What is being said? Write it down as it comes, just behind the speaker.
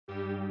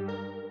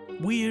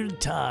Weird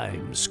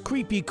times,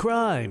 creepy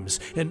crimes,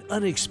 and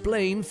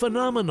unexplained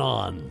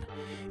phenomenon.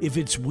 If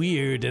it's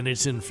weird and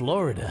it's in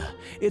Florida,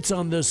 it's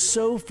on the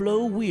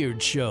SoFlo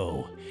Weird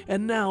Show.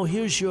 And now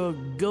here's your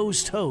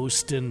ghost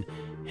host and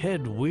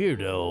head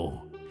weirdo,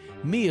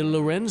 Mia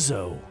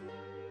Lorenzo.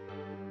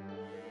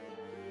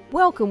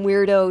 Welcome,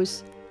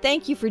 weirdos.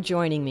 Thank you for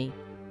joining me.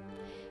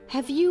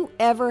 Have you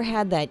ever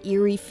had that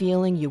eerie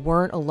feeling you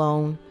weren't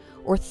alone,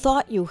 or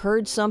thought you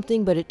heard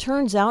something but it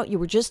turns out you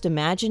were just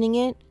imagining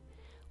it?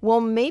 Well,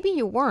 maybe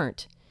you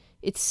weren't.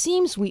 It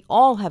seems we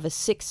all have a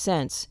sixth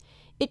sense.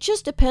 It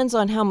just depends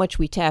on how much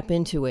we tap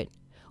into it.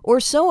 Or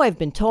so I've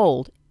been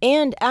told,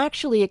 and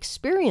actually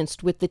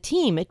experienced with the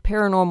team at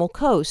Paranormal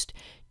Coast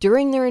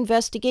during their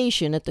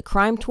investigation at the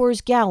Crime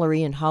Tours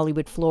Gallery in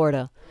Hollywood,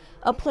 Florida.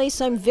 A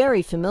place I'm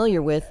very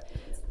familiar with,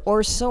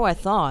 or so I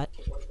thought.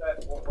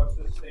 What's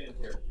this stand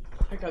here?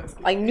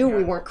 I knew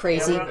we weren't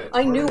crazy.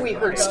 I knew we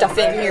heard stuff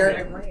in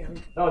here.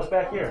 No, it's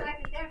back here.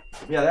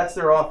 Yeah, that's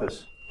their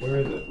office. Where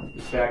is it?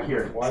 It's back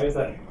here. Why is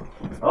that?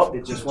 Oh,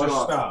 it just went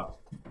off.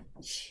 Stop.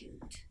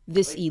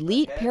 This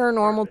elite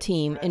paranormal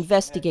team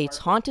investigates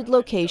haunted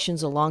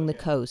locations along the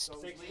coast.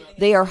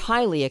 They are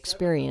highly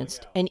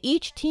experienced, and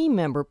each team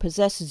member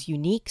possesses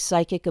unique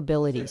psychic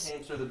abilities. It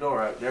came through the door.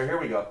 Right there, here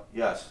we go.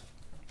 Yes.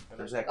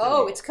 There's activity.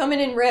 Oh, it's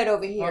coming in red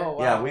over here. Oh, wow.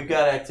 Yeah, we've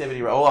got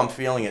activity. Oh, I'm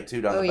feeling it too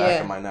down the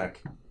back of my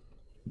neck.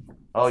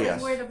 Oh,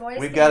 yes.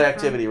 We've got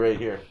activity right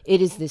here.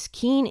 It is this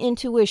keen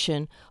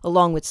intuition,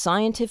 along with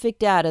scientific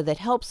data, that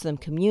helps them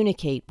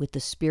communicate with the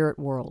spirit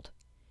world.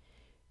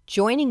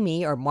 Joining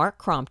me are Mark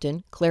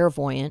Crompton,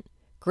 clairvoyant,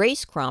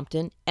 Grace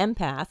Crompton,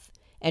 empath,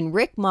 and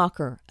Rick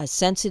Mocker, a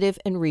sensitive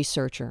and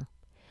researcher.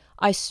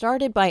 I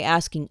started by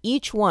asking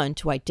each one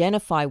to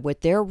identify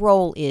what their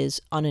role is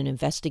on an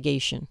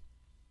investigation.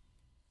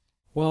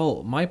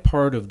 Well, my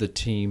part of the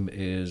team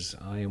is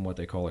I am what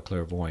they call a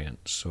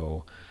clairvoyant.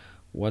 So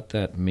what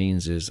that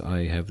means is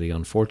I have the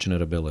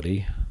unfortunate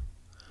ability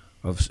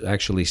of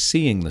actually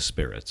seeing the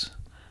spirits.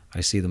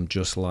 I see them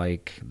just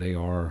like they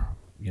are,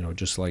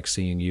 just like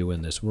seeing you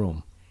in this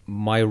room.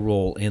 My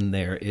role in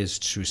there is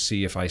to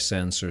see if I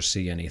sense or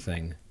see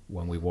anything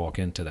when we walk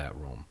into that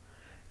room.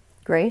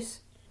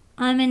 Grace?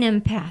 I'm an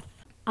empath.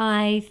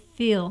 I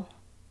feel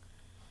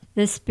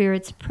the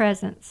spirit's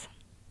presence.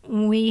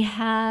 We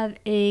have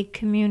a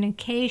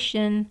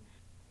communication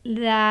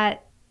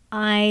that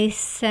I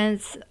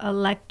sense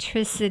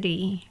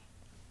electricity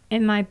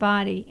in my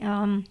body,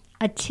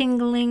 a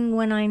tingling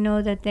when I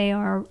know that they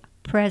are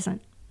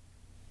present.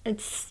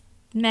 It's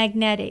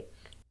magnetic.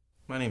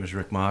 My name is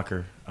Rick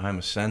Mocker. I'm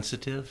a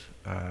sensitive,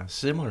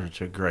 similar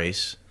to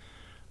Grace,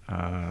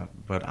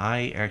 but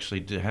I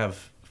actually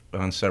have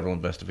on several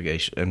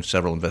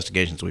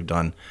investigations we've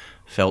done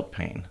felt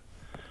pain.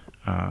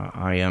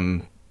 I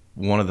am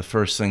one of the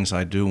first things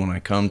I do when I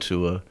come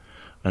to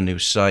a new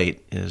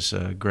site is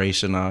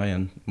Grace and I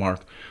and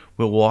Mark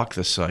will walk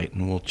the site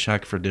and we'll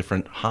check for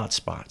different hot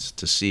spots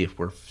to see if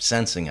we're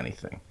sensing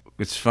anything.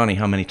 It's funny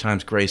how many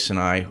times Grace and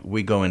I,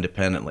 we go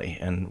independently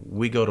and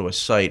we go to a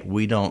site,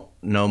 we don't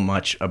know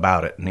much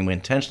about it, and we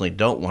intentionally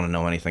don't want to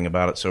know anything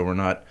about it, so we're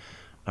not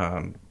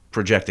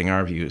projecting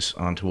our views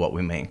onto what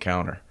we may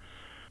encounter.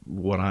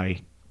 What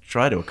I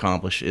try to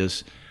accomplish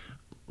is,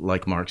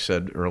 like Mark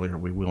said earlier,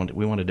 we want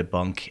to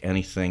debunk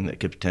anything that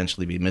could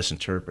potentially be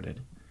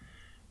misinterpreted.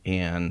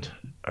 And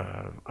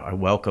I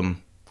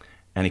welcome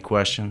any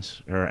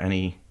questions or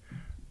any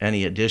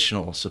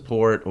additional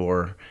support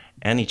or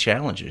any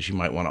challenges you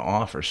might want to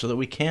offer so that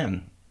we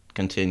can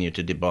continue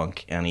to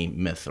debunk any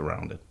myth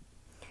around it.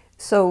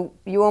 So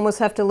you almost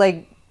have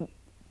to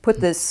put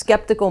the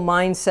skeptical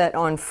mindset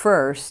on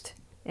first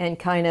and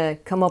kind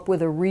of come up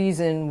with a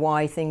reason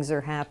why things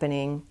are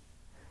happening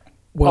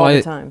all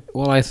the time.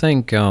 Well, I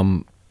think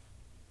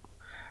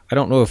I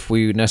don't know if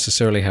we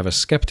necessarily have a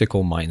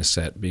skeptical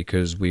mindset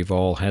because we've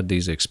all had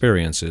these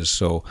experiences.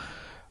 So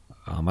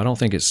I don't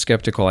think it's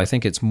skeptical. I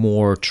think it's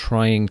more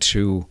trying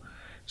to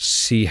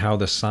see how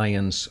the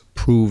science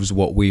proves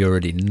what we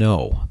already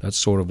know. That's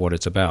sort of what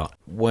it's about.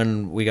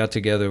 When we got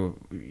together,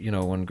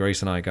 when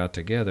Grace and I got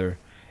together,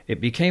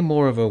 it became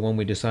more of when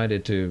we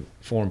decided to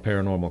form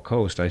Paranormal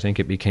Coast, I think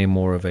it became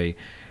more of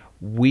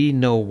we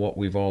know what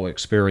we've all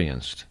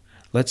experienced.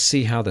 Let's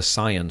see how the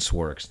science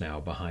works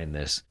now behind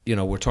this.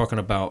 We're talking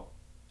about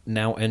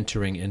now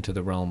entering into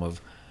the realm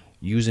of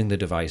using the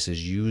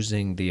devices,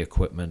 using the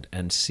equipment,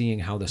 and seeing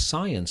how the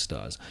science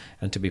does.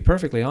 And to be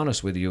perfectly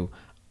honest with you,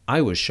 I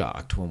was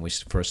shocked when we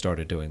first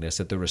started doing this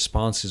at the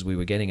responses we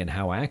were getting and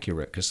how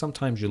accurate, because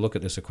sometimes you look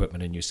at this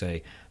equipment and you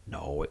say,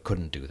 no, it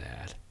couldn't do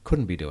that,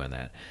 couldn't be doing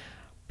that.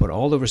 But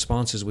all the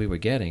responses we were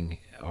getting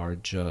are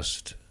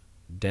just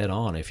dead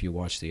on if you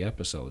watch the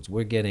episodes.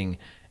 We're getting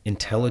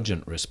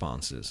intelligent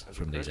responses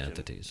from these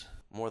entities.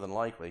 More than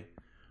likely.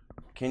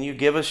 Can you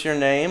give us your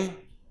name?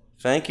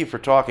 Thank you for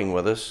talking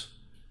with us.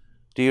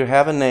 Do you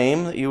have a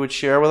name that you would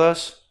share with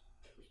us?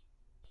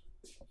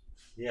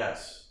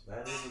 Yes,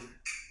 that is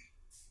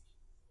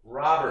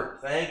Robert.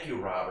 Thank you,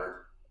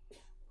 Robert.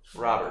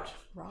 Robert.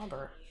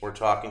 Robert. We're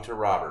talking to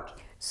Robert.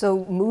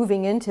 So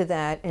moving into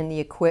that and the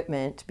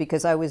equipment,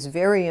 because I was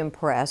very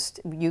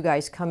impressed, you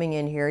guys coming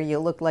in here, you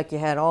looked like you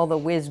had all the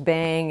whiz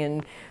bang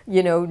and,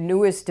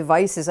 newest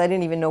devices. I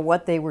didn't even know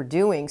what they were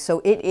doing. So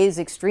it is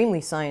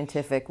extremely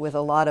scientific with a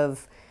lot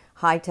of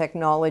high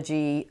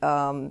technology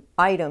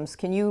items.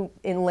 Can you,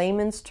 in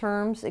layman's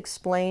terms,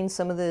 explain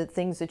some of the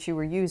things that you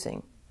were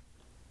using?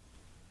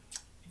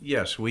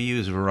 Yes, we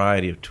use a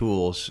variety of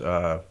tools.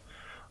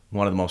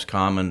 One of the most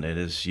common that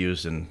is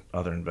used in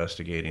other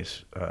investigative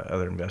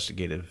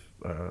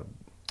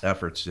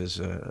efforts is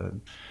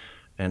an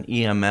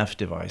EMF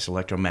device,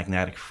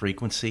 electromagnetic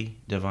frequency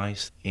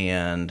device.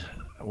 And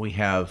we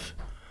have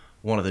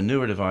one of the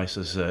newer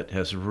devices that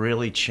has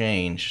really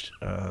changed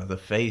the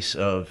face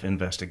of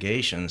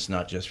investigations,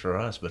 not just for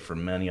us, but for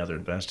many other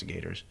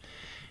investigators,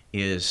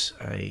 is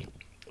a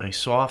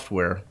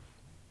software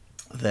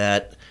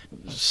that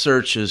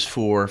searches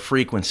for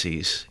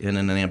frequencies in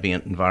an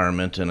ambient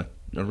environment in a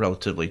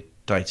relatively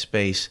tight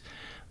space,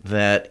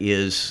 that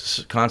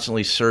is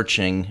constantly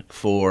searching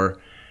for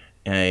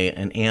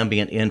an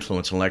ambient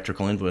influence,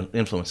 electrical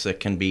influence that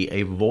can be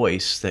a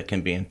voice that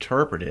can be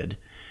interpreted,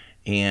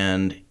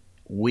 and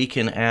we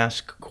can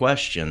ask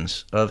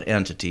questions of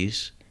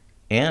entities,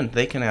 and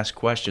they can ask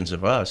questions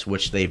of us,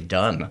 which they've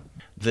done.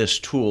 This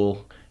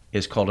tool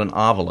is called an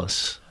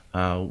Ovilus.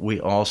 We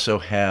also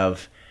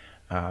have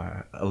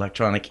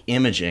electronic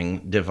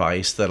imaging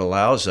device that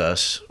allows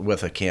us,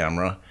 with a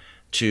camera,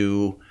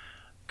 to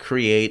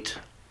create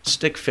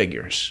stick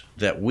figures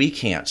that we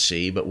can't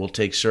see, but we'll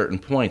take certain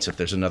points if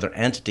there's another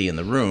entity in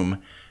the room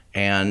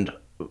and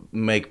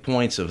make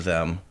points of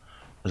them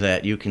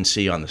that you can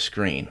see on the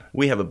screen.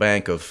 We have a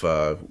bank of,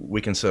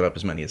 we can set up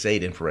as many as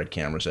 8 infrared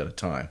cameras at a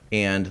time,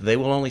 and they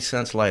will only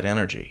sense light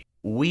energy.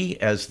 We,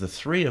 as the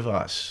three of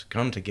us,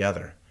 come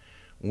together.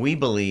 We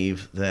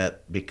believe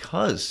that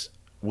because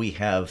we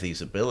have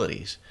these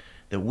abilities,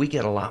 that we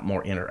get a lot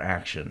more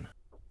interaction.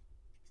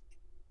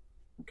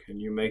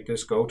 Can you make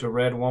this go to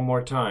red one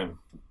more time?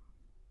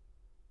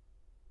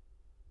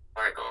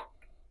 Oracle.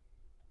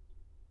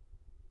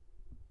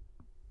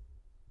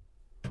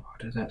 What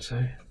did that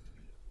say?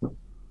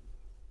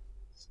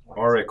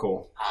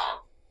 Oracle.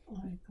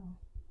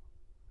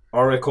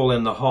 Oracle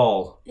in the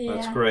hall. Yeah.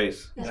 That's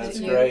Grace. That's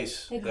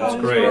Grace. That's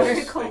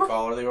Grace. They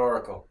call her the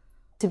Oracle.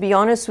 To be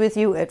honest with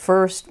you, at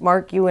first,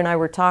 Mark, you and I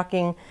were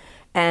talking,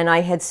 and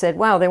I had said,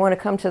 wow, they want to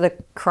come to the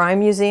crime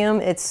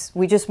museum.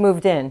 We just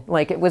moved in,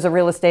 like it was a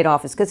real estate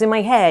office. Because in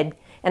my head,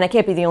 and I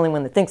can't be the only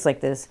one that thinks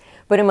like this,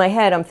 but in my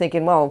head I'm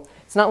thinking, well,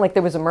 it's not like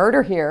there was a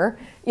murder here,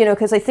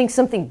 because I think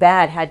something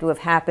bad had to have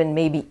happened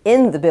maybe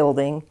in the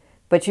building,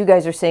 but you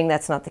guys are saying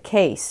that's not the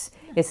case.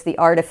 It's the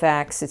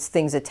artifacts, it's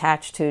things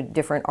attached to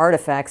different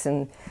artifacts,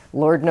 and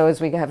Lord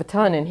knows we have a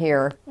ton in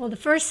here. Well, the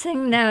first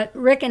thing that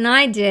Rick and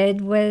I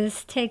did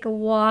was take a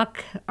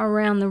walk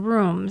around the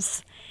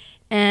rooms,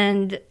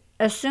 and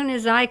as soon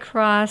as I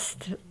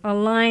crossed a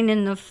line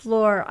in the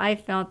floor, I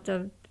felt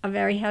a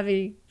very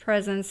heavy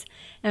presence,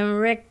 and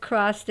Rick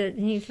crossed it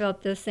and he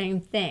felt the same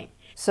thing.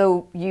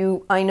 So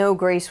I know,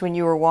 Grace, when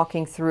you were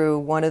walking through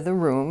one of the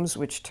rooms,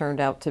 which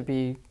turned out to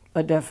be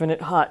a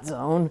definite hot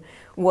zone,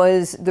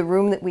 was the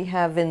room that we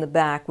have in the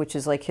back, which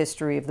is like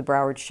history of the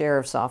Broward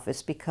Sheriff's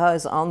Office,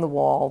 because on the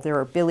wall there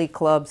are billy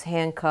clubs,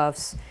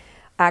 handcuffs,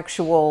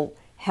 actual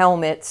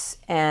helmets,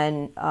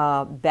 and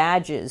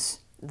badges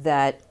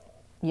that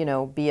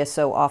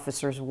BSO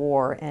officers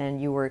wore,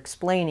 and you were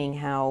explaining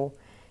how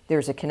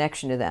there's a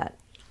connection to that.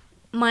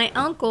 My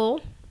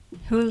uncle,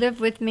 who lived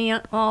with me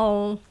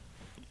all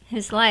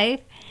his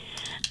life,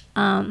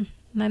 my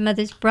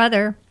mother's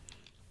brother,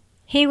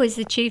 he was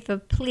the chief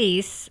of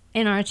police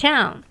in our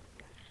town.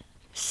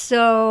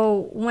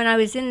 So when I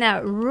was in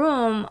that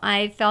room,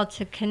 I felt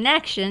a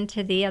connection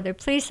to the other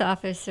police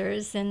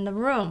officers in the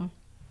room.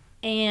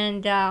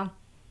 And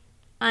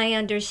I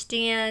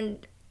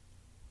understand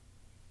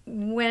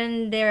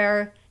when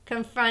they're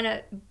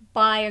confronted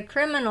by a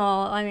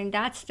criminal,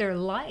 that's their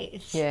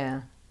life.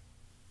 Yeah.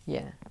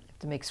 Have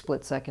to make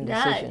split-second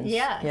decisions.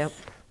 Yes. Yep.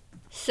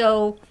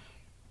 So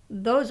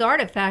those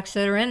artifacts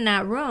that are in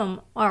that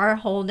room are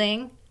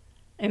holding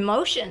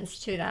emotions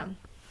to them.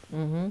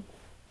 Mm-hmm.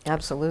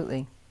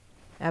 Absolutely.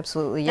 Yeah.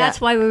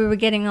 That's why we were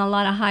getting a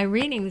lot of high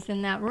readings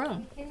in that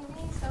room.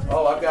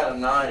 Oh, I've got a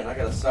 9. I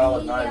got a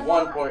solid 9.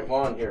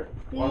 1.1 here.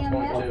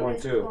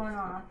 1.2.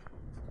 1.2.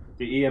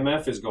 The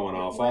EMF is going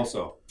off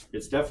also.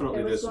 It's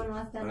definitely this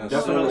room. Definitely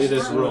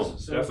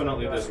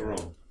Definitely this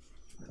room.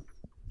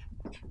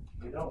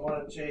 We don't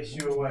want to chase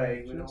you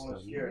away. We don't want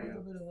to scare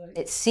you.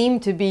 It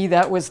seemed to be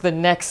that was the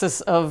nexus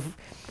of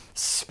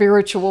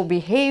spiritual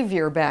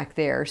behavior back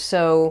there.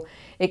 So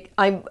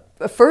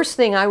first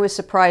thing I was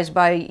surprised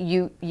by,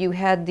 you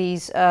had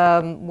these,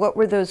 what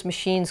were those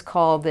machines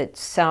called that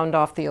sound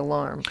off the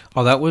alarm?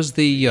 Oh, that was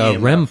the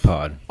REM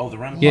pod. Oh, the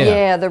REM pod.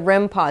 Yeah, the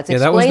REM pods. Yeah,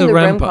 that was Explain the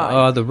REM pod.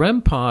 pod. The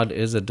REM pod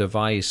is a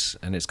device,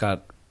 and it's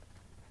got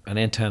an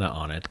antenna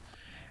on it.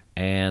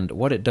 And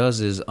what it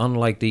does is,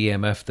 unlike the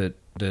EMF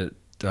that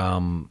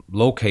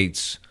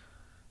locates,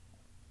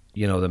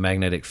 the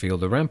magnetic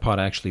field, the REM pod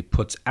actually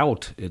puts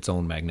out its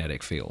own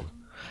magnetic field.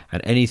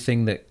 And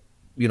anything that,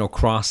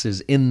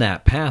 crosses in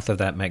that path of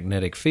that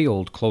magnetic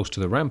field close to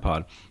the REM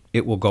pod,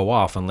 it will go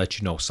off and let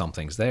you know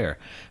something's there.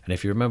 And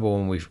if you remember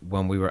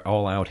when we were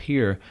all out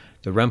here,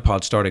 the REM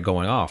pod started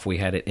going off. We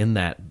had it in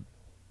that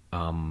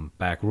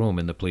back room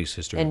in the police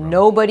history room. And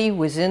nobody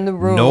was in the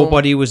room.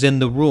 Nobody was in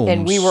the room.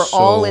 And we were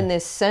all in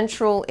this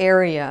central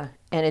area,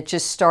 and it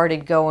just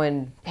started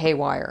going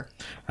haywire.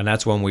 And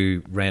that's when we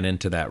ran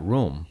into that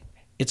room.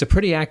 It's a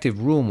pretty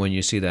active room when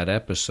you see that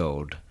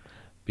episode,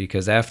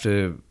 because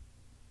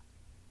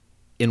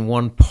in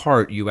one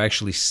part, you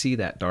actually see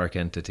that dark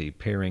entity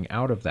peering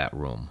out of that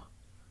room.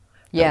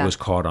 Yeah. That was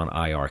caught on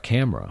IR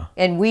camera.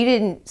 And we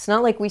didn't, it's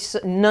not like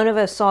none of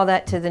us saw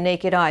that to the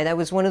naked eye. That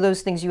was one of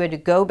those things you had to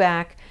go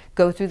back,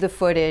 go through the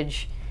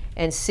footage,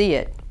 and see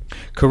it.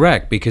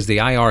 Correct, because the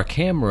IR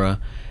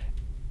camera,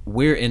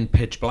 we're in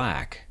pitch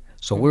black.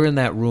 So we're in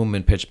that room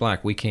in pitch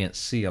black. We can't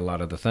see a lot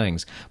of the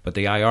things. But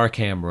the IR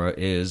camera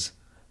is,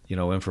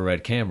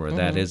 infrared camera.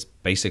 That is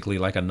basically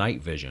like a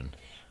night vision.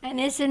 And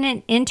isn't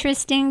it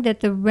interesting that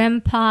the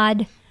REM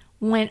pod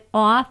went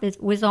off?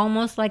 It was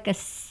almost like a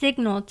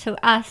signal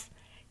to us,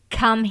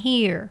 come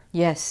here.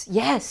 Yes,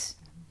 yes.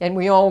 And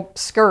we all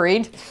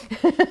scurried.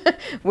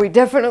 We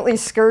definitely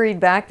scurried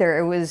back there.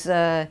 It was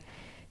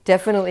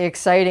definitely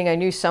exciting. I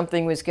knew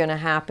something was going to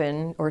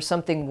happen, or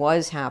something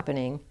was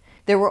happening.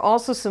 There were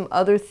also some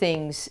other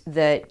things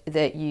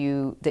that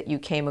you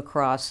came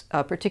across,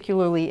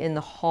 particularly in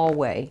the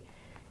hallway.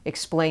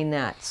 Explain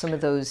that. Some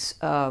of those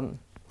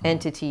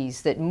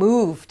entities that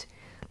moved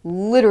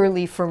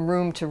literally from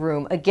room to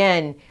room.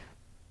 Again,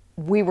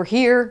 we were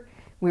here.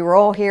 We were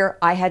all here.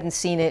 I hadn't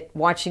seen it.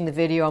 Watching the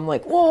video, I'm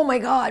like, oh my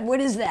God, what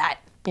is that?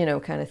 Kind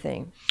of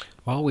thing.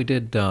 Well, we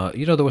did, there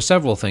were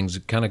several things,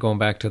 kind of going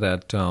back to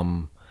that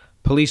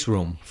police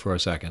room for a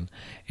second.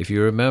 If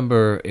you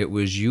remember, it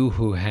was you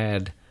who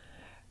had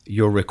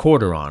your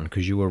recorder on,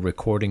 because you were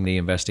recording the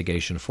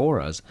investigation for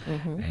us.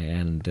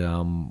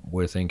 And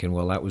we're thinking,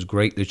 well, that was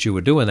great that you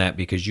were doing that,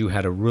 because you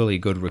had a really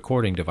good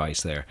recording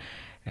device there.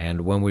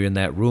 And when we were in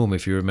that room,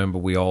 if you remember,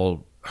 we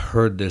all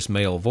heard this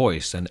male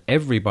voice, and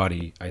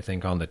everybody, I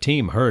think, on the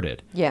team heard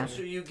it. Yeah. The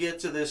closer you get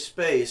to this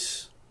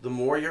space, the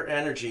more your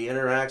energy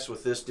interacts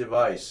with this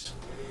device.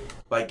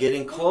 By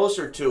getting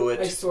closer to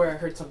it... I swear I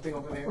heard something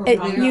over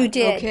there. You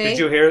did. Okay. Did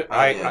you hear it?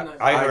 I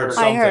heard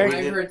something.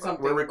 I heard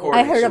something. We're recording,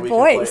 I heard so a we can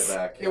play voice. It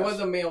back, It was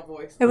a male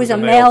voice. It was a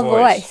male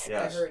voice.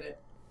 Yes. I heard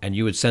it. And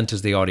you had sent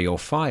us the audio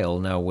file.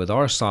 Now, with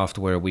our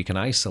software, we can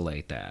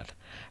isolate that.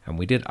 And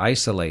we did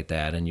isolate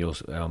that, and you'll,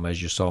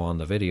 as you saw on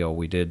the video,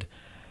 we did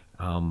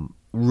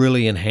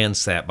really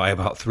enhance that by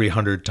about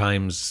 300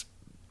 times,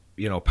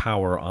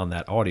 power on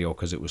that audio,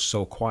 because it was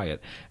so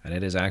quiet. And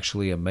it is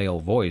actually a male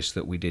voice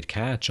that we did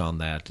catch on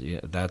that.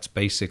 That's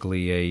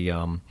basically a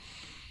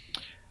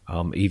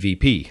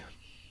EVP.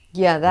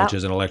 Yeah, which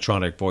is an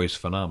electronic voice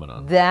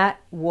phenomenon. That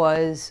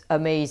was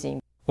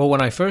amazing. Well,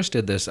 when I first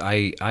did this,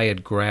 I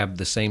had grabbed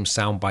the same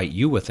soundbite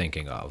you were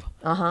thinking of,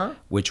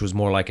 which was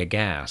more like a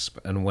gasp.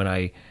 And when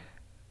I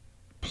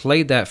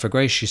played that for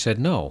Grace, she said,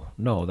 no,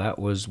 that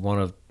was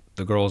one of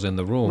the girls in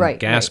the room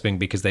gasping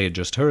because they had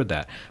just heard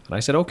that. And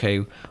I said,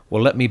 okay,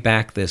 well, let me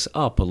back this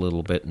up a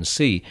little bit and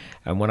see.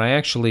 And when I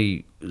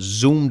actually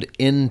zoomed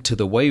into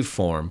the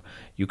waveform,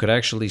 you could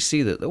actually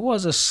see that there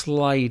was a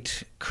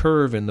slight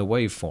curve in the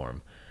waveform.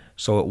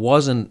 So it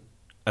wasn't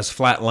as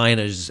flat line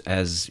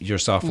as your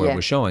software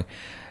was showing.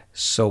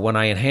 So when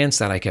I enhanced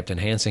that, I kept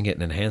enhancing it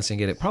and enhancing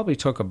it. It probably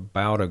took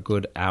about a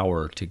good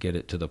hour to get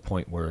it to the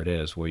point where it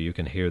is, where you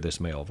can hear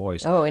this male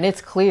voice. Oh, and it's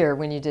clear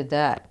when you did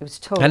that. It was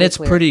totally And it's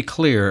clear. pretty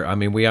clear. I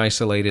mean, we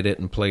isolated it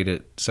and played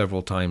it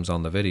several times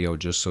on the video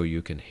just so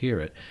you can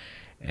hear it.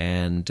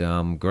 And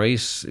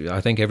Grace,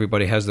 I think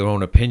everybody has their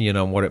own opinion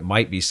on what it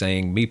might be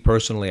saying. Me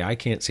personally, I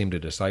can't seem to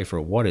decipher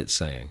what it's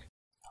saying.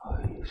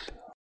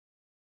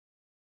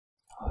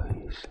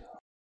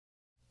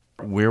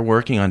 We're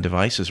working on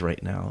devices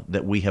right now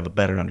that we have a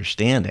better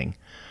understanding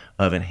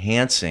of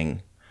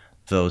enhancing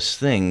those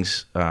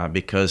things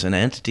because an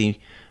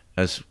entity,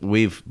 as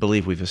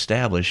believe we've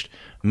established,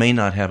 may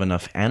not have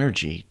enough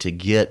energy to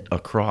get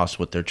across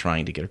what they're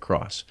trying to get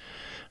across.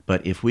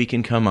 But if we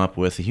can come up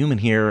with a human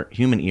ear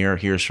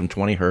hears from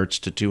 20 hertz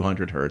to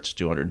 200 hertz,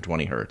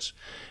 220 hertz,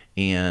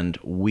 and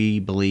we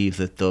believe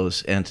that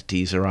those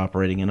entities are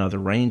operating in other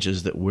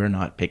ranges that we're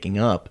not picking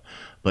up,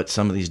 but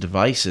some of these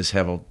devices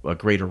have a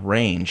greater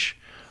range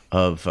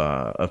of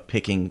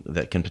picking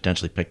that can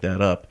potentially pick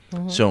that up.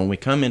 Mm-hmm. So when we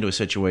come into a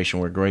situation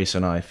where Grace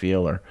and I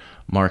feel, or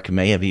Mark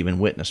may have even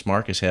witnessed,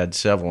 Mark has had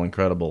several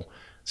incredible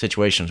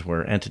situations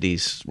where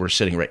entities were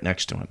sitting right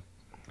next to him,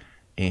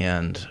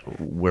 and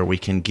where we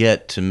can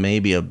get to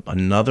maybe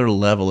another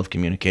level of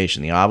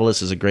communication. The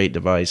Obelisk is a great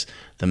device.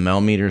 The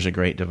Melmeter is a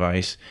great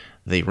device.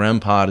 The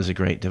REM pod is a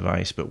great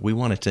device, but we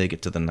want to take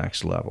it to the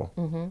next level.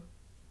 Mm-hmm.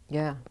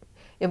 Yeah.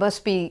 It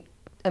must be,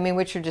 I mean,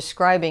 what you're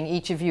describing,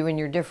 each of you in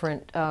your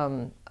different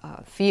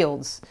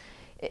fields,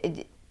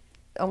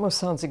 almost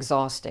sounds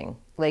exhausting,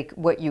 like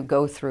what you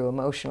go through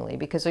emotionally.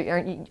 Because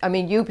I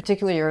mean, you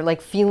particularly are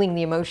like feeling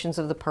the emotions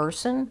of the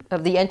person,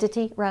 of the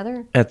entity,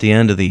 rather. At the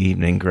end of the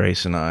evening,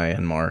 Grace and I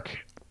and Mark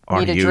are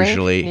Need a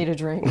usually drink? Need a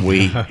drink.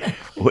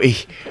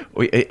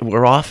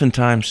 we're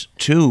oftentimes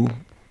too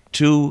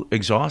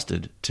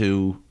exhausted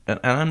to, and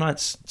I'm not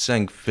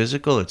saying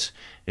physical.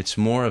 It's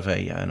more of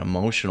an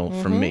emotional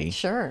for me.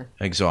 Sure.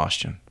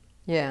 Exhaustion.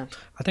 Yeah.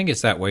 I think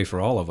it's that way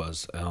for all of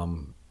us,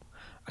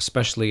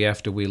 especially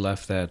after we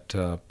left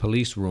that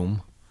police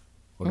room,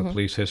 or the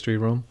police history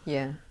room.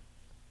 Yeah.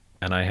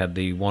 And I had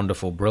the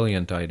wonderful,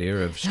 brilliant idea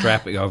of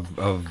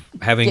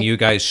having you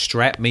guys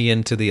strap me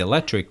into the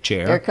electric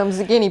chair. There comes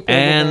the guinea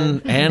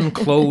pig. and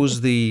close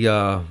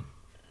the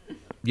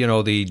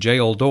the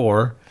jail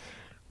door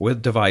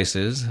with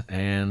devices.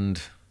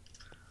 And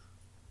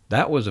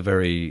that was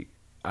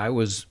I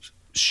was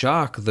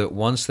shocked that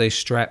once they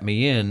strapped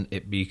me in,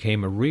 it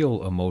became a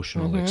real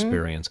emotional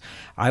experience.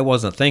 I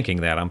wasn't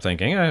thinking that. I'm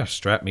thinking,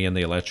 strap me in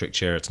the electric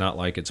chair. It's not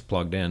like it's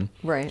plugged in.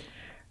 Right.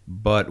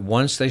 But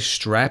once they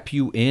strap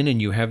you in and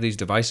you have these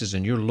devices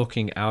and you're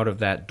looking out of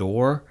that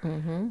door,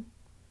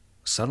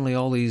 suddenly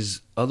all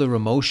these other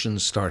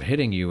emotions start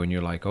hitting you, and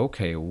you're like,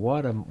 okay,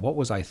 what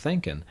was I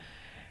thinking?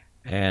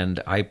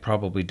 And I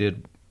probably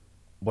did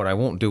what I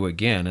won't do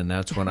again, and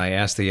that's when I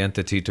asked the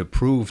entity to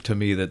prove to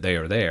me that they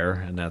are there,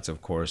 and that's,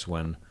 of course,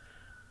 when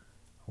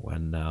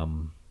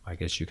I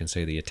guess you can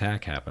say the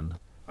attack happened.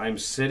 I'm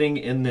sitting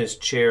in this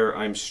chair.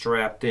 I'm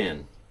strapped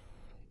in.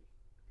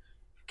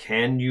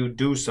 Can you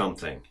do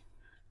something?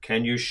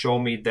 Can you show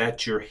me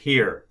that you're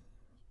here?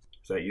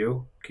 Is that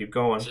you? Keep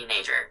going.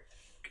 Teenager.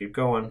 Keep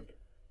going.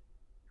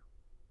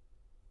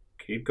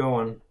 Keep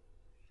going.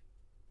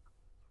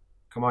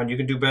 Come on, you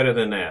can do better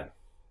than that.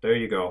 There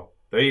you go.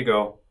 There you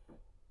go.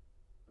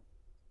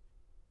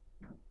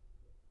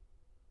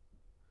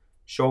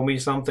 Show me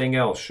something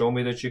else. Show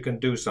me that you can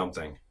do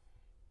something.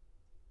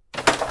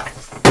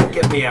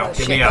 Get me out.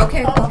 Get me out.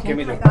 Okay. Give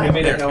me the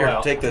hell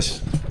out. Take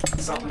this.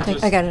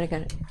 I got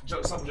it.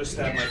 Something just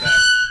stabbed my back.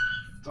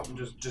 Something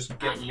just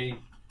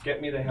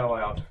get me the hell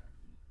out.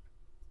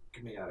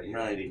 Get me out of here.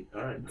 Righty.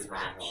 All right.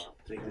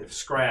 Take this.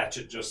 Scratch,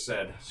 it just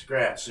said.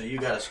 Scratch. So you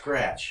got a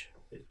scratch.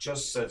 It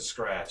just said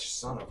scratch.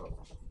 Son of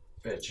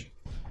a bitch.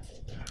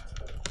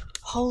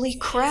 Holy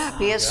crap!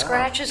 He has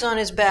scratches on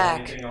his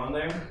back. Anything on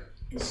there?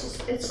 It's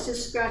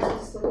just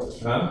scratches.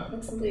 Huh?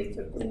 Like somebody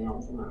took the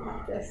nails and went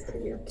like this to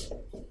you.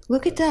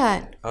 Look at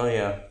that. Oh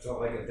yeah. Felt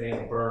like a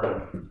damn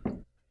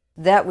burn.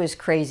 That was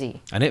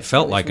crazy. And it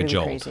felt like a Really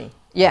jolt. crazy.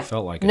 Yeah. It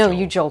felt like a no, jolt.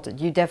 you jolted.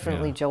 You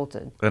definitely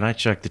jolted. And I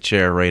checked the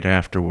chair right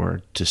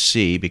afterward to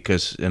see,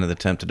 because in an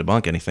attempt to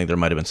debunk anything, there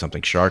might have been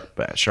something sharp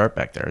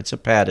back there. It's a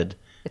padded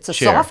It's a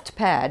chair. soft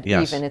pad,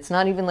 Yes. even. It's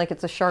not even like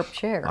it's a sharp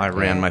chair. I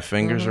ran my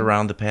fingers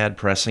around the pad,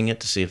 pressing it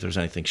to see if there's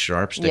anything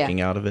sharp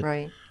sticking out of it.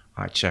 Right.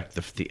 I checked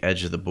if the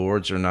edge of the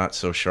boards are not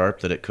so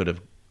sharp that it could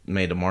have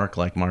made a mark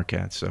like Mark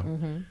had. So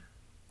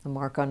A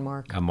mark on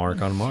mark. A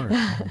mark on mark.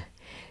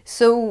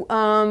 So,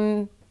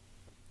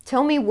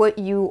 tell me what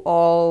you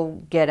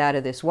all get out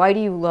of this. Why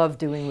do you love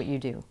doing what you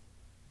do?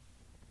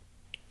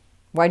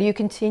 Why do you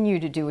continue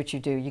to do what you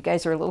do? You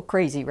guys are a little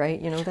crazy, right?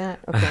 You know that?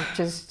 Okay,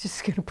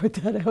 just gonna put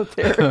that out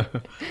there.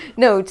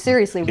 No,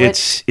 seriously,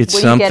 it's what do you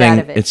something. get out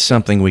of it? It's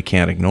something we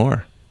can't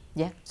ignore.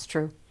 Yeah, it's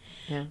true.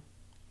 Yeah.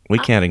 We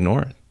can't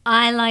ignore it.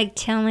 I like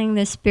telling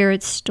the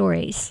spirits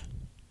stories.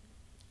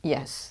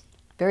 Yes.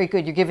 Very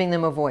good. You're giving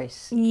them a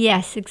voice.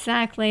 Yes,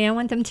 exactly. I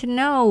want them to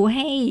know,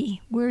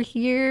 hey, we're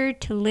here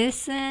to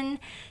listen,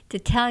 to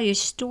tell your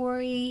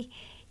story.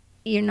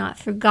 You're not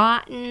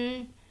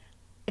forgotten.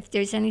 If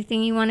there's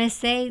anything you want to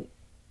say,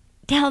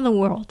 tell the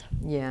world.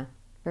 Yeah.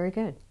 Very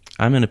good.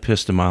 I'm an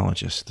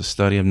epistemologist, the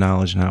study of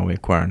knowledge and how we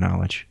acquire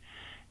knowledge.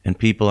 And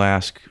people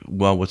ask,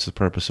 well, what's the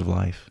purpose of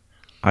life?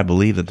 I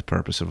believe that the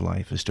purpose of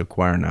life is to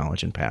acquire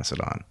knowledge and pass it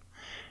on.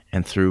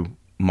 And through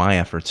my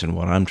efforts and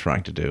what I'm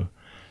trying to do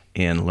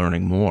in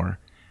learning more,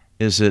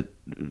 is it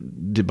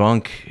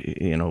debunk,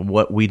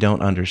 what we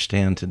don't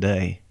understand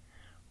today.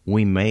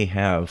 We may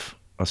have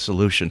a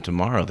solution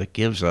tomorrow that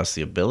gives us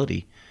the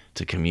ability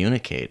to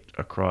communicate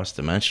across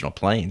dimensional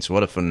planes.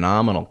 What a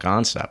phenomenal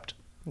concept.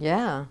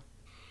 Yeah.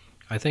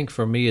 I think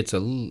for me it's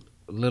a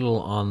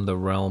little on the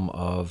realm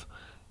of,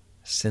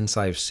 since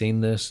I've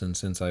seen this and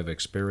since I've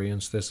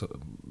experienced this,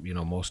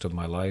 most of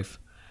my life,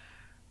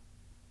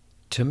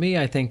 to me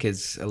I think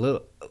it's a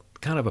little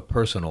kind of a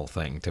personal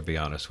thing, to be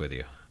honest with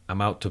you. I'm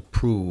out to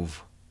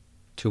prove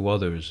to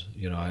others,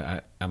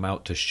 I'm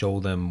out to show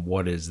them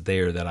what is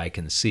there that I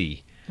can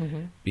see,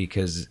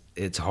 because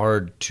it's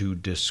hard to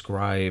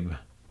describe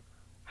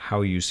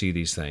how you see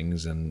these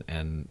things and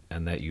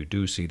that you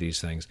do see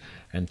these things.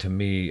 And to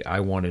me,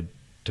 I wanted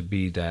to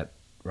be that,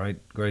 right,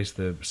 Grace,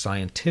 the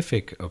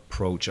scientific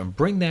approach, and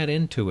bring that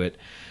into it,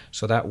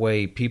 so that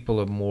way people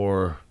are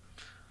a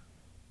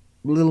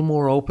little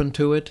more open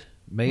to it,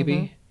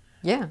 maybe.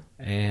 Yeah.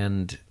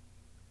 And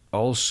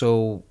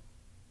also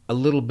a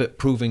little bit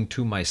proving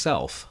to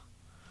myself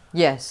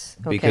Yes.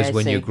 Okay, Because I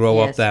when you see. grow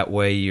up Yes. that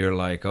way, you're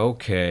like,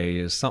 okay,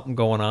 is something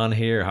going on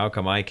here? How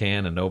come I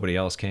can and nobody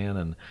else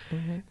can?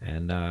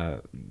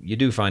 And you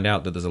do find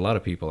out that there's a lot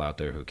of people out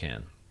there who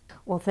can.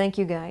 Well, thank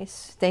you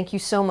guys. Thank you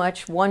so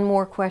much. One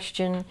more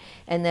question,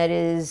 and that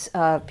is,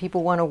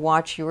 people want to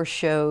watch your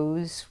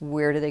shows.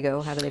 Where do they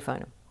go? How do they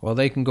find them? Well,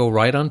 they can go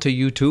right onto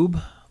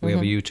YouTube. We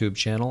have a YouTube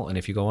channel, and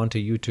if you go onto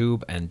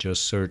YouTube and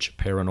just search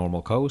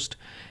Paranormal Coast,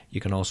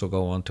 you can also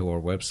go onto our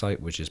website,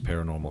 which is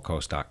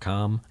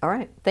paranormalcoast.com. All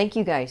right. Thank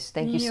you guys.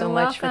 Thank you so You're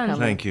much for welcome.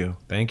 coming. Thank you.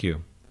 Thank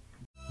you.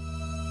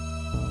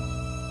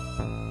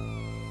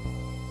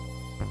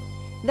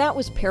 That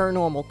was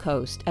Paranormal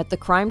Coast at the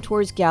Crime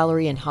Tours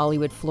Gallery in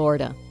Hollywood,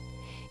 Florida.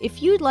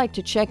 If you'd like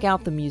to check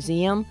out the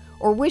museum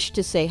or wish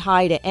to say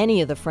hi to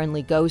any of the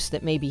friendly ghosts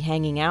that may be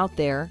hanging out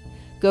there,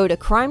 go to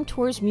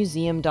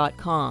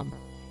crimetoursmuseum.com.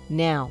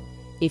 Now,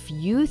 if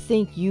you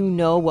think you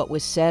know what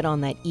was said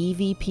on that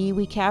EVP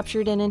we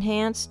captured and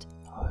enhanced,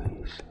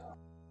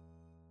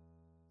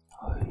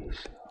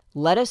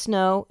 let us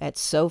know at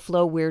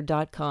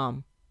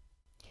SoFloWeird.com.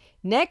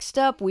 Next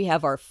up, we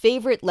have our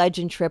favorite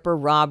legend tripper,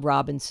 Rob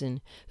Robinson,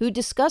 who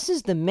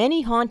discusses the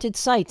many haunted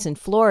sites in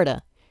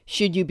Florida,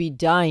 should you be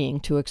dying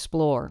to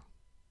explore.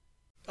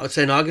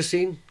 St.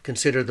 Augustine,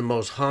 considered the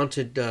most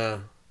haunted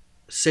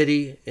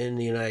city in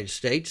the United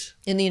States.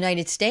 In the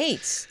United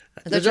States?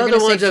 There's other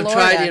ones that have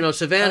tried,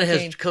 Savannah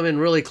Okay. has come in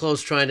really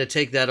close trying to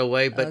take that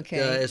away, but Okay.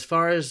 as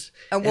far as...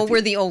 Well, we're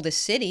the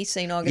oldest city.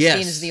 St. Augustine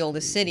Yes. is the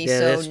oldest city, Yeah,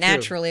 so that's true.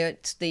 naturally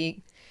it's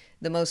the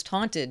most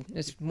haunted.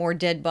 There's more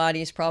dead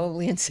bodies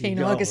probably in St.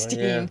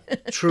 Augustine. Yeah.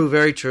 True,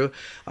 very true.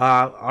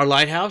 Our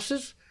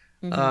lighthouses,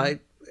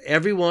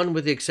 everyone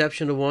with the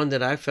exception of one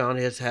that I found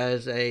has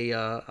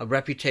a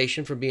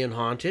reputation for being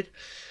haunted.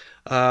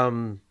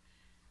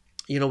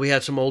 We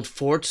had some old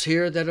forts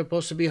here that are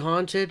supposed to be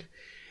haunted,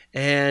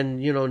 and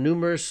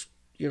numerous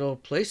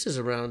places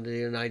around the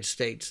United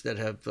States that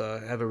have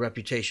a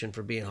reputation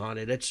for being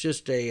haunted. It's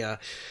just we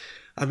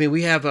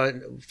have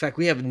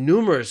we have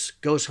numerous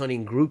ghost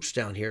hunting groups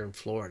down here in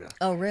Florida.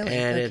 Oh, really?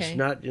 And Okay. it's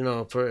not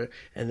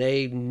and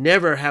they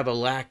never have a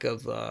lack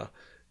of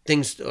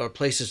things or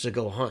places to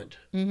go hunt.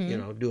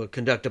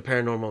 Conduct a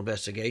paranormal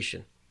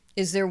investigation.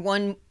 Is there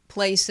one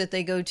place that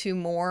they go to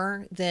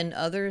more than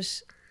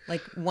others?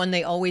 Like one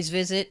they always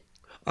visit?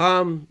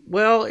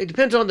 Well, it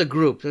depends on the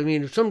group. I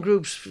mean, some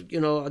groups, they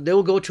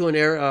will go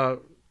to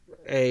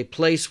a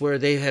place where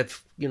they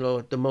have,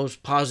 the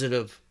most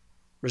positive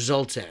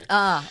results at.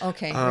 Ah,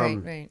 okay,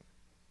 right.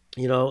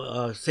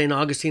 St.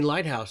 Augustine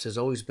Lighthouse has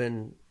always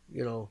been,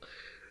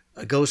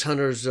 a ghost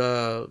hunter's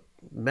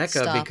mecca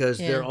Stop, because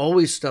yeah. there's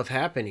always stuff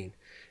happening.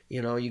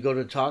 You go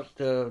to talk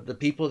to the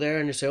people there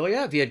and they say, oh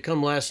yeah, if you had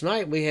come last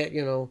night, we had,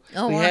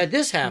 had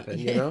this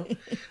happen,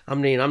 I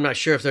mean, I'm not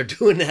sure if they're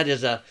doing that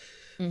as a,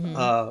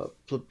 a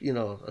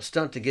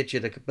stunt to get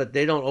you to, but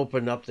they don't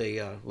open up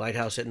the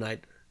lighthouse at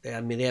night. They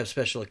have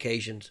special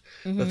occasions,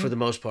 but for the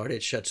most part,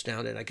 it shuts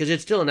down at night because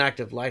it's still an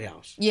active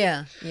lighthouse.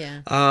 Yeah.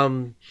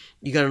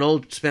 You got an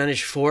old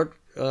Spanish fort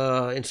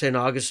in St.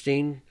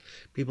 Augustine.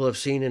 People have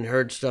seen and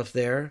heard stuff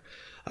there.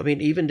 I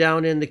mean, even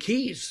down in the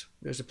Keys,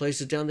 there's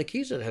places down the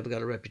Keys that have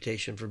got a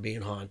reputation for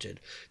being haunted.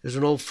 There's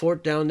an old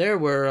fort down there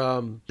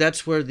where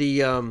that's where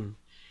the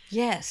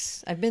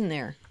Yes, I've been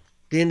there.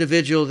 the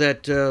individual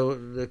that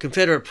the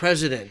Confederate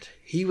president,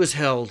 he was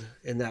held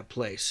in that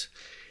place.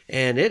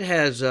 And it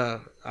has,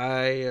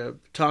 I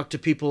talked to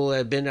people that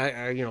have been,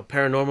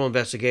 paranormal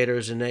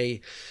investigators, and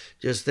they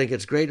just think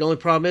it's great. The only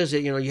problem is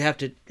that, you have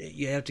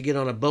to get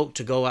on a boat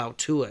to go out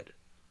to it.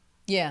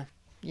 Yeah.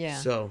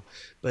 So,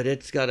 but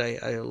it's got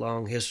a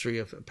long history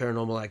of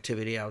paranormal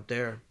activity out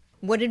there.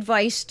 What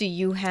advice do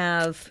you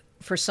have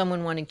for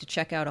someone wanting to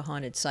check out a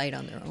haunted site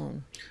on their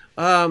own?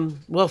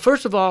 Well,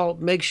 first of all,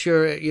 make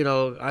sure,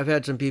 I've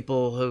had some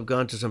people who've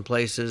gone to some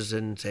places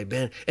and say,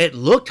 man, it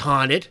looked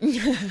haunted.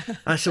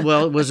 I said,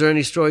 well, was there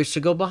any stories to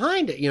go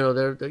behind it?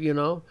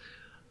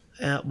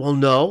 Well,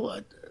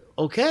 no.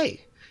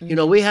 Okay.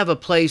 We have a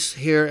place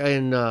here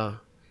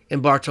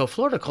in Bartow,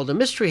 Florida called the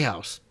Mystery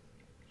House.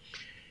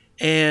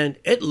 And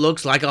it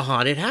looks like a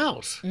haunted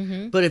house.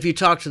 But if you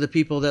talk to the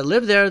people that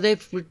live there,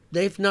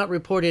 they've not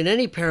reported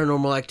any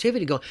paranormal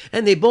activity going.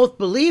 And they both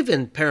believe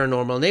in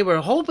paranormal, and they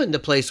were hoping the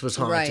place was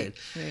haunted.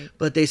 Right.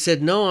 But they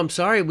said, no, I'm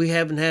sorry, we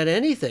haven't had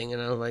anything.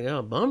 And I was like,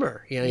 oh,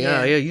 bummer.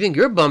 Yeah. You think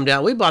you're bummed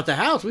out? We bought the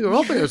house. We were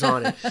hoping it was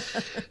haunted.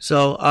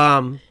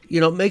 So,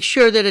 make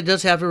sure that it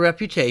does have a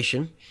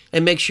reputation.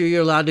 And make sure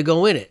you're allowed to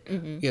go in it.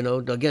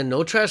 Again,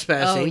 no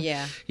trespassing. Oh,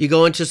 yeah. You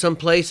go into some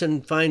place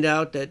and find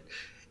out that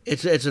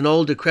it's an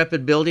old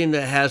decrepit building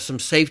that has some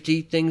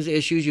safety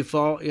issues. You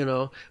fall,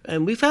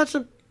 and we've had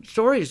some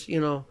stories,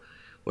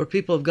 where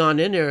people have gone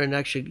in there and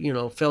actually,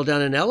 fell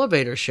down an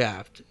elevator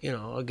shaft.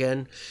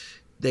 Again,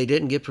 they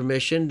didn't get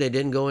permission. They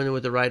didn't go in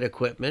with the right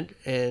equipment.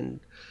 And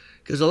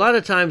because a lot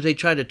of times they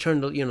try to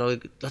turn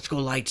let's go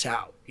lights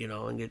out,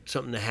 and get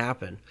something to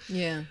happen.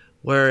 Yeah.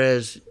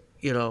 Whereas,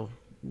 you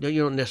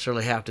don't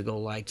necessarily have to go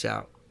lights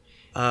out.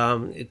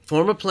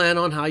 Form a plan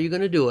on how you're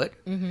going to do it.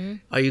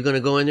 Are you going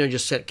to go in there and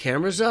just set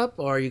cameras up,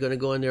 or are you going to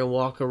go in there and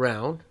walk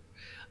around?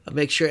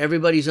 Make sure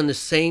everybody's on the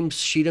same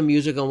sheet of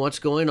music on what's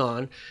going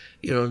on.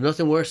 You know,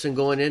 nothing worse than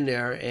going in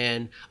there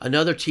and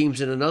another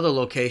team's in another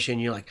location.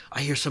 And you're like,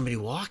 I hear somebody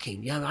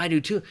walking. Yeah, I do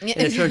too. And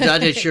it turns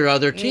out it's your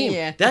other team.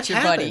 Yeah, That's your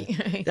happened.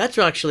 buddy. That's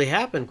actually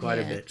happened quite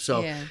a Yeah, bit.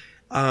 So, yeah.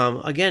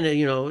 Again,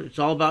 you know, it's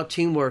all about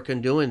teamwork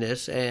and doing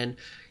this. And,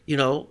 you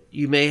know,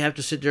 you may have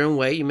to sit there and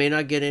wait. You may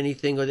not get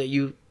anything or that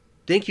you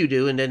think you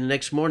do. And then the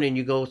next morning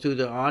you go through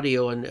the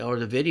audio or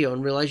the video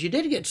and realize you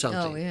did get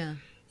something. Oh, yeah.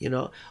 You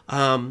know,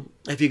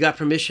 if you got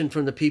permission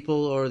from the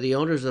people or the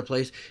owners of the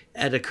place,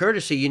 at a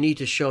courtesy, you need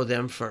to show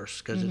them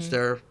first because it's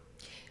their,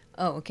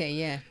 Oh, okay,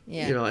 yeah.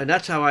 you know, and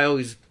that's how I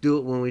always do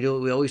it when we do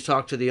it. We always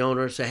talk to the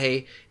owner and say,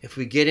 hey, if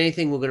we get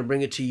anything, we're going to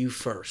bring it to you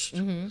first.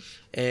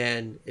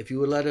 And if you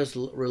would let us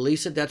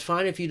release it, that's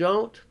fine. If you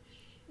don't,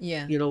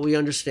 Yeah. you know, we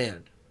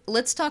understand.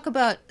 Let's talk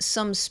about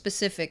some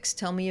specifics.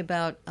 Tell me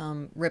about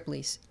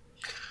Ripley's.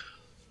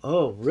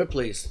 Oh,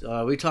 Ripley's.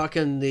 We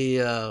talking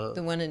the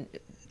one in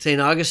St.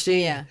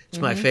 Augustine? Yeah. It's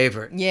my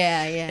favorite.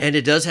 Yeah, yeah. And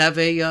it does have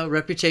a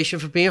reputation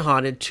for being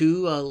haunted.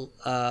 It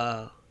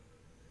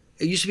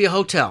used to be a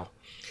hotel.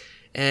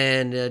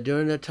 And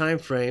during that time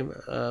frame,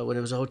 when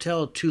it was a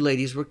hotel, 2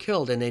 ladies were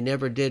killed, and they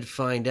never did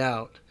find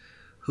out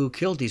who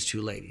killed these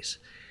 2 ladies.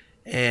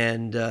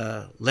 And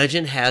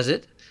legend has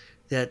it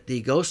that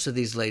the ghosts of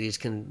these ladies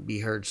can be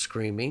heard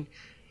screaming.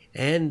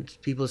 And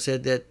people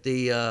said that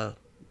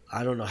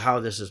I don't know how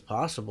this is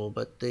possible,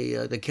 but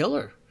the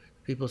killer,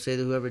 people say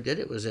that whoever did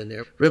it was in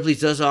there.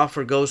 Ripley's does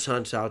offer ghost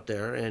hunts out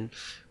there, and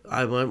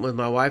I went with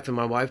my wife, and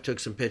my wife took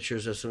some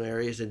pictures of some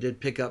areas and did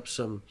pick up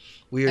some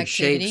weird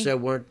Activity. shapes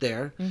that weren't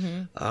there.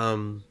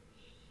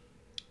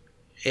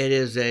 It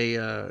is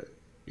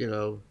you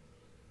know,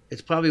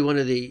 it's probably one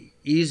of the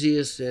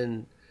easiest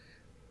and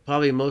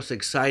probably most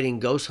exciting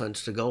ghost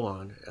hunts to go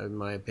on, in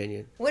my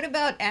opinion. What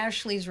about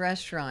Ashley's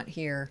Restaurant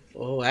here?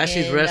 Oh,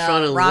 Ashley's in,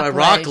 Restaurant in Rockledge.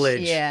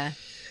 Rockledge. Yeah.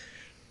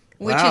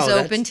 Which Wow, is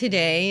open that's-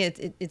 today.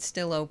 It's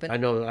still open. I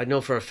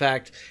know for a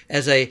fact,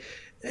 as a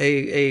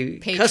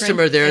Patron?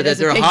 customer there, And that as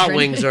a their hot patron.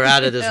 wings are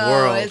out of this Oh,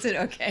 world. is it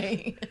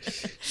okay?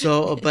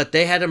 So, but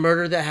they had a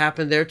murder that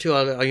happened there too.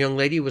 A young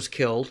lady was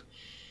killed,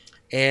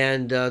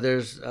 and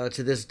there's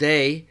to this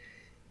day,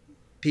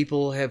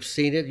 people have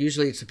seen it.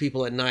 Usually, it's the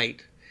people at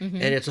night,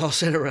 and it's all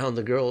set around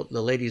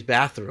the lady's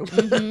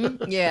bathroom.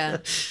 Yeah.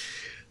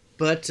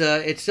 But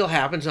it still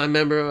happens. I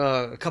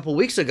remember a couple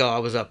weeks ago, I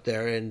was up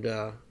there, and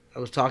I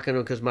was talking to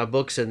them because my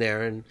book's in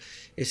there, and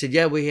they said,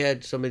 "Yeah, we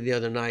had somebody the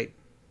other night."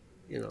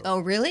 You know. Oh,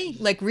 really?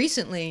 Like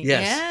recently?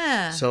 Yes.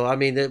 Yeah. So I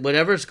mean,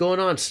 whatever's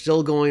going on, is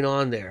still going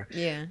on there.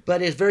 Yeah.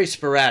 But it's very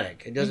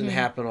sporadic. It doesn't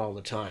happen all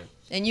the time.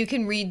 And you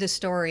can read the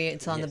story.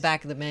 It's on the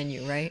back of the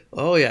menu, right?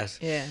 Oh yes.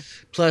 Yeah.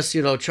 Plus,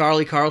 you know,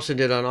 Charlie Carlson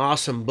did an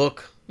awesome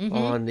book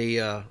on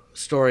the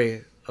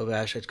story of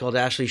Ashley. It's called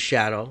Ashley's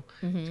Shadow.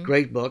 It's a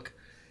great book,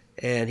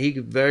 and he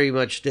very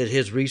much did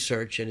his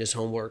research and his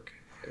homework,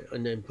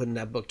 and then putting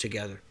that book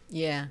together.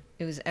 Yeah.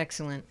 It was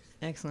excellent.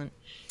 Excellent.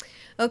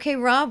 Okay,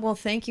 Rob. Well,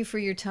 thank you for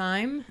your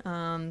time.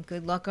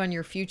 Good luck on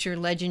your future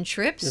legend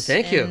trips.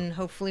 Thank you. And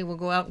hopefully we'll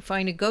go out and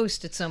find a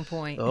ghost at some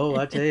point. Oh,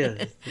 I tell you,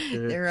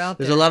 They're out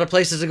there's there. a lot of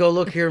places to go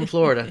look here in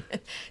Florida.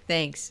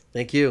 Thanks.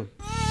 Thank you.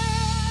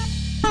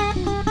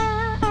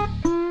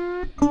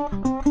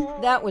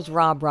 That was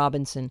Rob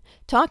Robinson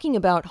talking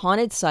about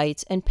haunted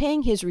sites and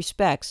paying his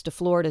respects to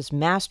Florida's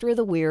master of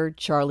the weird,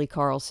 Charlie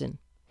Carlson.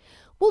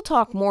 We'll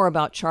talk more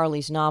about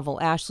Charlie's novel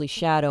Ashley's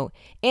Shadow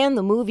and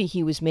the movie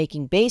he was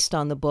making based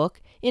on the book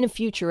in a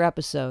future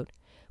episode.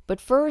 But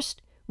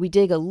first, we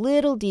dig a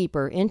little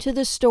deeper into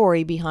the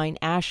story behind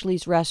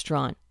Ashley's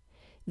Restaurant.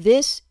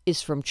 This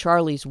is from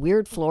Charlie's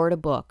Weird Florida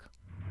book.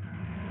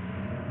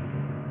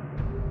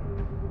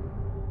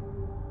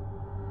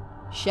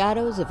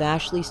 Shadows of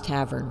Ashley's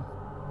Tavern.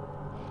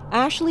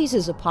 Ashley's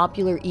is a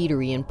popular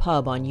eatery and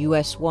pub on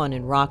US 1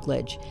 in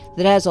Rockledge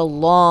that has a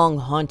long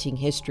haunting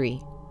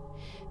history.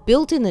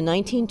 Built in the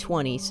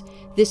 1920s,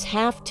 this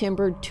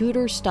half-timbered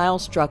Tudor-style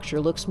structure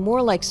looks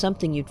more like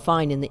something you'd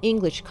find in the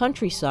English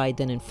countryside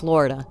than in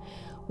Florida,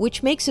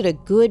 which makes it a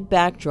good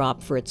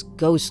backdrop for its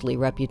ghostly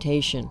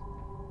reputation.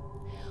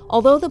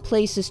 Although the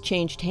place has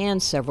changed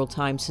hands several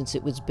times since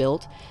it was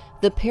built,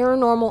 the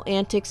paranormal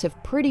antics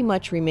have pretty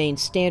much remained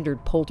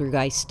standard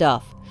poltergeist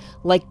stuff,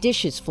 like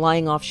dishes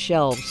flying off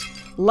shelves,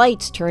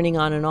 lights turning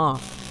on and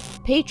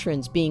off,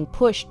 patrons being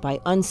pushed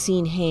by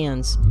unseen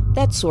hands,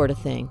 that sort of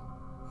thing.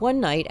 One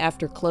night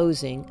after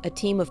closing, a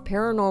team of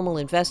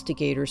paranormal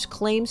investigators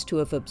claims to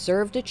have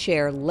observed a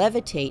chair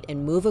levitate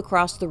and move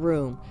across the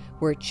room,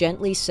 where it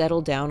gently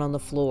settled down on the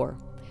floor.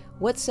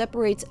 What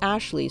separates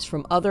Ashley's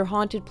from other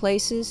haunted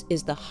places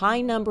is the high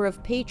number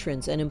of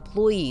patrons and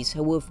employees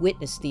who have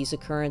witnessed these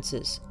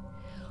occurrences.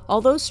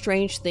 Although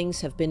strange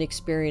things have been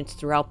experienced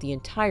throughout the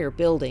entire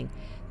building,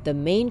 the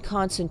main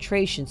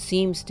concentration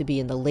seems to be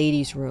in the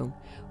ladies' room,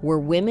 where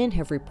women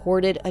have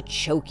reported a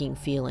choking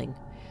feeling.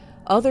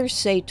 Others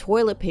say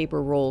toilet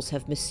paper rolls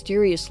have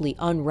mysteriously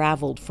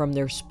unraveled from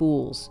their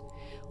spools.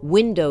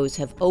 Windows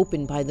have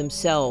opened by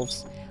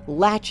themselves,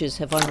 latches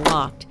have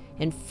unlocked,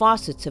 and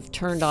faucets have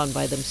turned on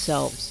by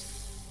themselves.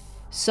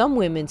 Some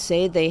women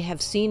say they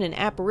have seen an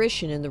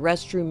apparition in the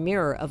restroom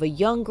mirror of a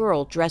young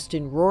girl dressed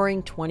in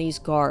roaring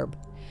 20s garb.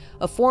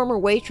 A former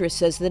waitress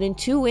says that in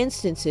 2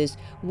 instances,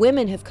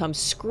 women have come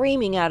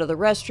screaming out of the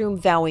restroom,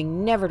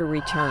 vowing never to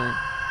return.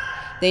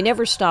 They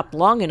never stopped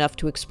long enough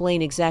to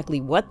explain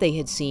exactly what they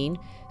had seen,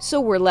 so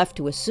we're left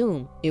to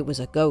assume it was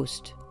a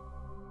ghost.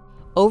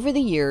 Over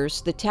the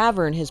years, the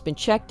tavern has been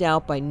checked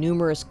out by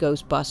numerous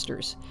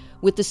ghostbusters,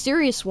 with the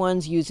serious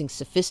ones using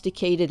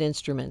sophisticated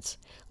instruments,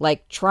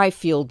 like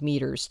tri-field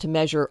meters to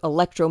measure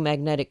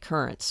electromagnetic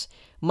currents,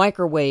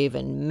 microwave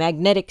and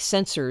magnetic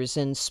sensors,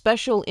 and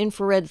special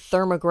infrared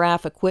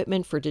thermograph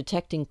equipment for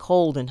detecting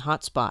cold and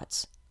hot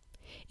spots.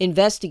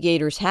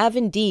 Investigators have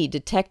indeed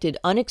detected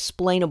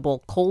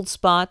unexplainable cold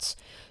spots,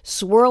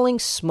 swirling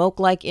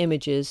smoke-like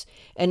images,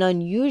 and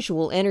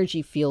unusual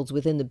energy fields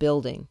within the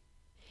building.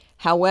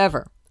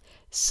 However,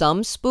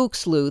 some spook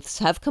sleuths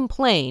have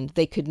complained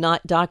they could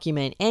not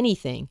document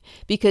anything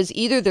because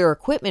either their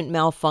equipment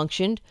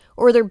malfunctioned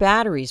or their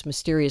batteries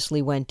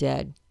mysteriously went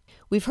dead.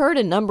 We've heard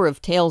a number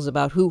of tales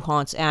about who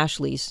haunts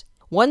Ashley's.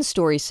 One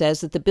story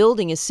says that the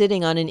building is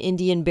sitting on an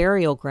Indian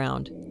burial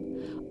ground.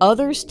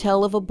 Others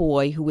tell of a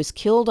boy who was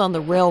killed on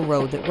the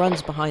railroad that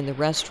runs behind the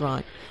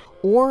restaurant,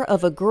 or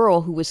of a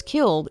girl who was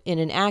killed in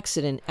an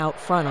accident out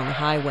front on the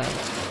highway.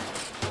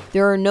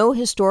 There are no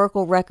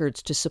historical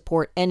records to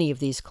support any of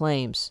these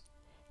claims.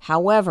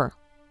 However,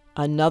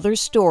 another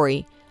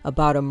story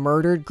about a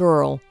murdered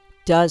girl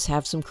does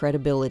have some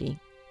credibility.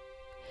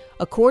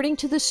 According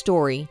to the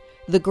story,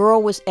 the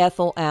girl was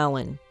Ethel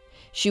Allen.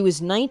 She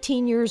was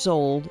 19 years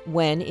old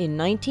when, in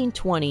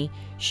 1920,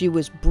 she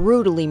was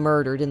brutally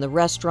murdered in the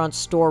restaurant's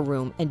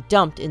storeroom and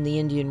dumped in the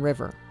Indian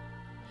River.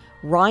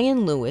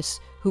 Ryan Lewis,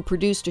 who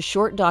produced a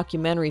short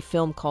documentary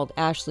film called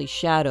Ashley's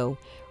Shadow,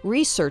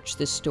 researched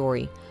this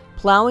story,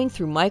 plowing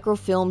through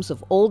microfilms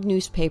of old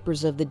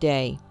newspapers of the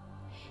day.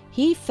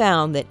 He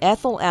found that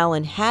Ethel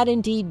Allen had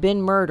indeed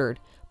been murdered,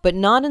 but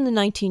not in the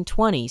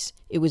 1920s,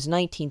 it was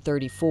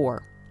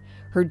 1934.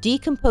 Her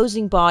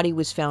decomposing body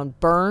was found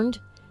burned,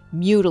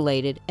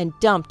 mutilated, and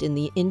dumped in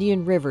the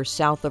Indian River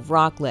south of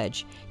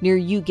Rockledge, near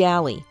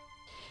Ugali.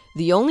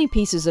 The only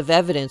pieces of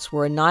evidence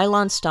were a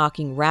nylon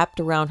stocking wrapped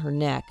around her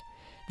neck,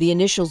 the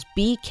initials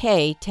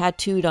BK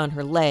tattooed on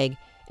her leg,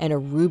 and a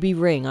ruby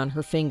ring on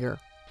her finger.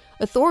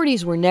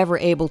 Authorities were never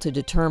able to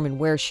determine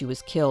where she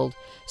was killed,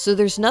 so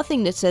there's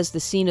nothing that says the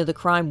scene of the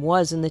crime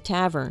was in the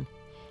tavern.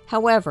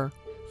 However,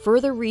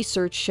 further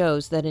research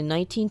shows that in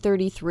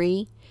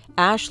 1933,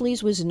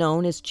 Ashley's was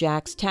known as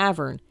Jack's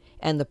Tavern,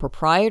 and the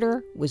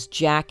proprietor was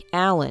Jack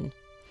Allen.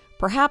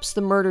 Perhaps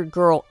the murdered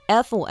girl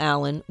Ethel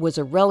Allen was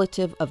a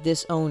relative of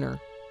this owner.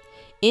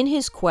 In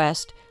his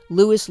quest,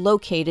 Lewis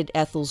located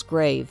Ethel's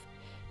grave,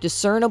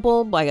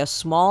 discernible by a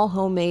small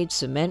homemade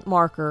cement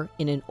marker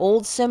in an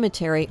old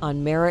cemetery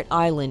on Merritt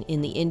Island in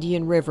the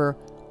Indian River,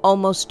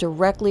 almost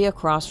directly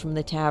across from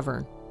the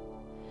tavern.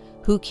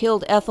 Who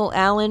killed Ethel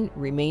Allen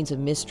remains a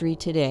mystery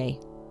today.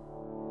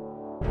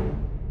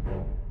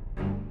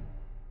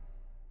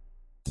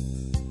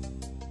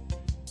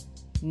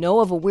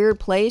 Know of a weird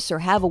place or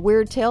have a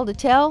weird tale to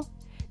tell?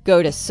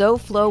 Go to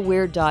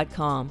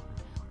SoFloWeird.com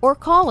or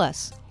call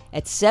us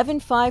at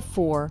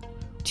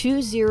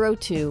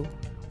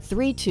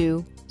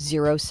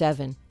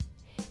 754-202-3207.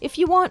 If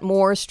you want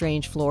more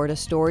strange Florida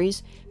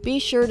stories, be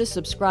sure to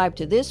subscribe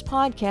to this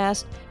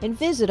podcast and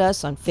visit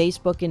us on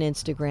Facebook and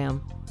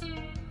Instagram.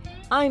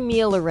 I'm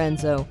Mia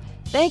Lorenzo.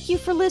 Thank you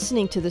for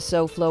listening to the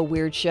SoFlo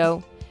Weird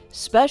Show.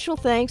 Special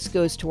thanks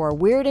goes to our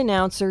weird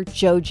announcer,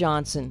 Joe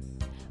Johnson,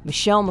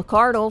 Michelle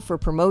McCardle for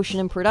promotion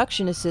and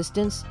production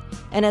assistance,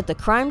 and at the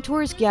Crime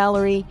Tours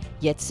Gallery,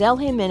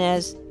 Yetzel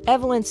Jimenez,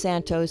 Evelyn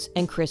Santos,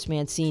 and Chris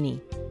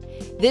Mancini.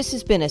 This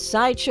has been a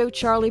Sideshow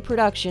Charlie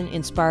production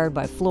inspired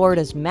by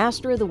Florida's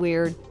master of the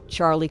weird,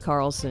 Charlie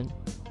Carlson.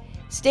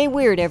 Stay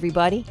weird,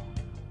 everybody.